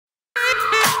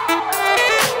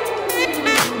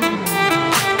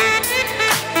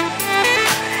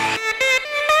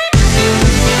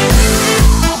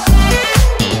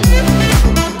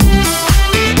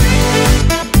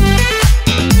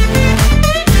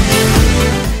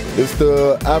It's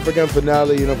the African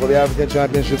finale, for the African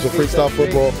Championships of Freestyle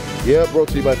Football. Yeah, brought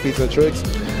to you by Feats and Tricks.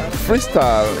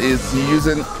 Freestyle is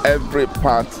using every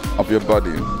part of your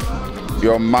body.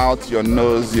 Your mouth, your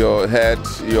nose, your head,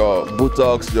 your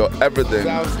buttocks, your everything.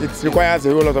 It requires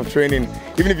a whole lot of training.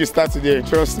 Even if you start today,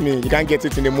 trust me, you can't get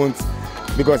it in a month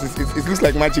because it looks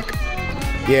like magic.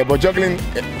 Yeah, but juggling,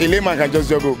 a layman can just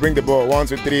juggle, bring the ball 1,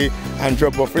 2, 3 and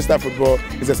drop. But freestyle football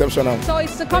is exceptional. So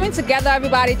it's coming together,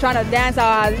 everybody trying to dance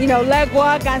our, leg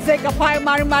work and say kapai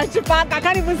mari mari chipak. I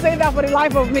can't even say that for the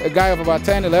life of me. A guy of about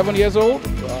 10, 11 years old.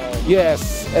 Wow.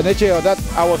 Yes, and that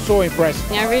I was so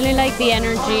impressed. I really like the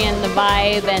energy and the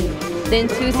vibe and the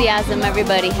enthusiasm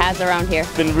everybody has around here.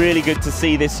 It's been really good to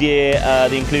see this year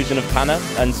the inclusion of Pana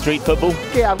and street football.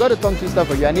 Okay, I've got a tongue twister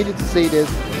for you. I need you to say this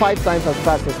 5 times as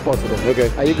fast as possible.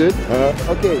 Okay. Are you good?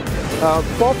 Okay.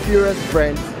 4 furious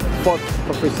friends fought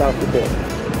for freestyle football.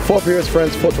 4 furious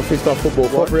friends fought for freestyle football.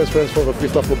 4 furious friends fought for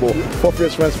freestyle football. 4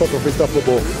 furious friends fought for freestyle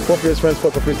football. 4 furious friends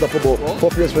fought for freestyle football.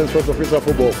 4 furious friends fought for freestyle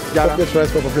football. 4 furious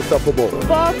friends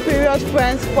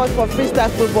fought for freestyle football. 4 furious friends fought for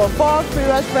freestyle football. 4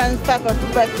 furious friends fought for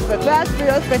football.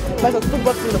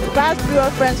 5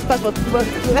 furious friends fought for football. 5 furious friends fought for football.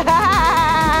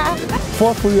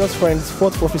 4 furious friends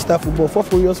fought for freestyle football. 4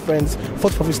 furious friends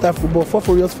fought for freestyle football. 4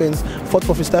 furious friends fought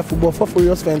for freestyle football. 4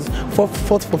 furious friends fought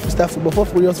for freestyle football. 4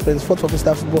 furious friends fought for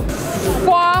freestyle football.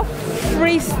 4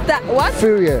 freestyle what?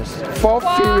 Furious. 4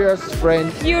 furious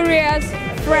friends. Furious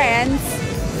friends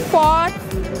fought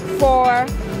for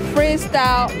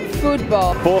freestyle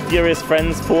football. 4 furious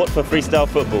friends fought for freestyle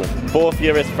football. 4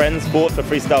 furious friends fought for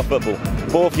freestyle football.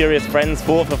 4 furious friends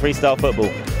fought for freestyle football.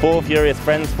 4 furious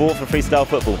friends fought for freestyle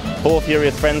football. 4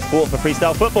 furious friends fought for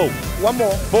freestyle football. One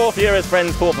more. 4 furious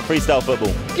friends fought for freestyle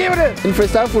football. Give it. In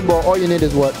freestyle football, all you need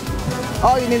is what?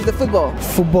 All you need is the football.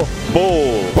 Football.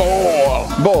 Ball. Ball.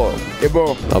 Ball. A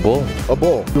ball. A ball. A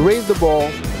ball. Raise the ball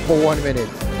for 1 minute.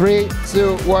 3,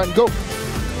 2, 1, go.